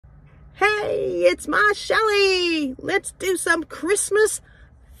Hey, it's Ma Shelly. Let's do some Christmas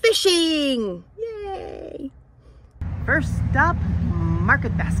fishing. Yay. First stop,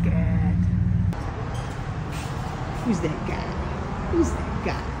 Market Basket. Who's that guy? Who's that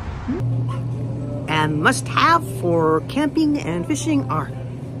guy? And must have for camping and fishing are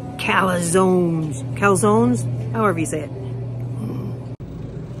calzones. Calzones, however you say it.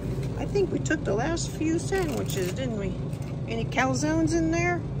 I think we took the last few sandwiches, didn't we? Any calzones in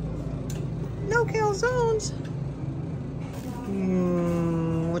there? No calzones.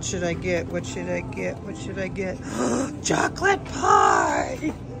 What should I get? What should I get? What should I get? Chocolate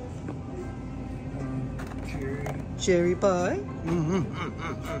pie! Cherry pie?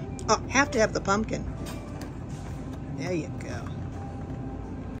 Oh, have to have the pumpkin. There you go.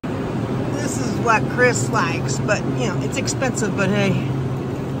 This is what Chris likes, but you know, it's expensive, but hey,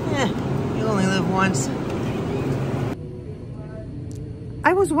 you only live once.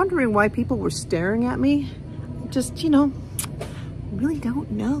 I was wondering why people were staring at me. Just, you know, really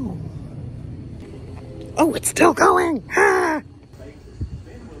don't know. Oh, it's still going. Ah!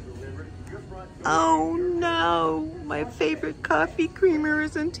 Oh no, my favorite coffee creamer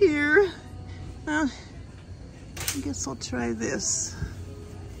isn't here. I guess I'll try this.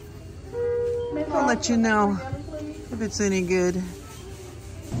 I'll let you know if it's any good.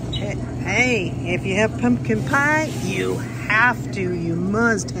 Hey, if you have pumpkin pie, you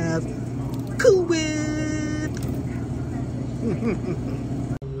must have Cool Whip.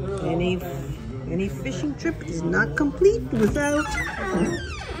 Any fishing trip is not complete without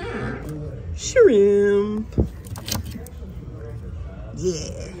shrimp.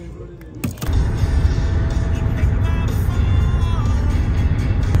 Yeah.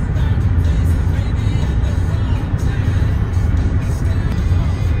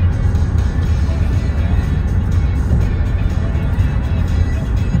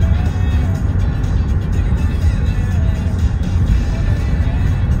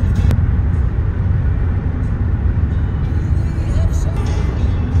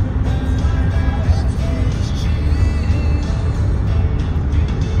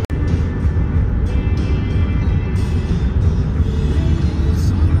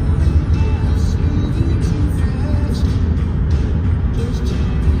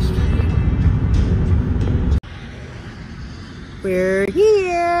 We're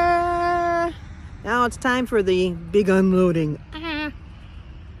here. Now it's time for the big unloading.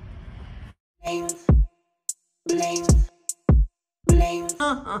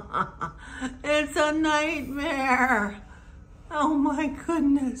 It's a nightmare. Oh my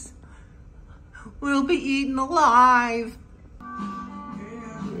goodness. We'll be eaten alive.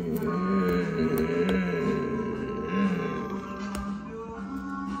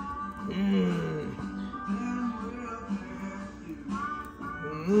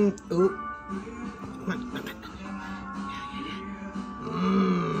 Ooh.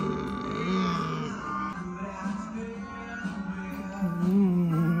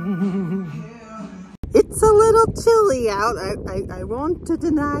 It's a little chilly out. I won't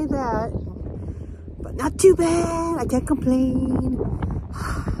deny that, but not too bad. I can't complain.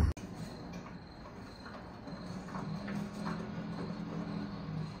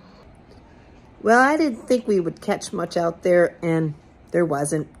 Well, I didn't think we would catch much out there, and there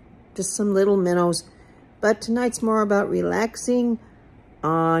wasn't. Just some little minnows. But tonight's more about relaxing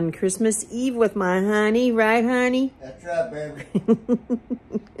on Christmas Eve with my honey. Right, honey? That's right, baby.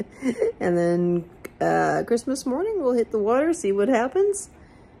 And then Christmas morning, we'll hit the water, see what happens.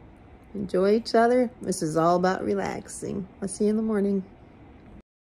 Enjoy each other. This is all about relaxing. I'll see you in the morning.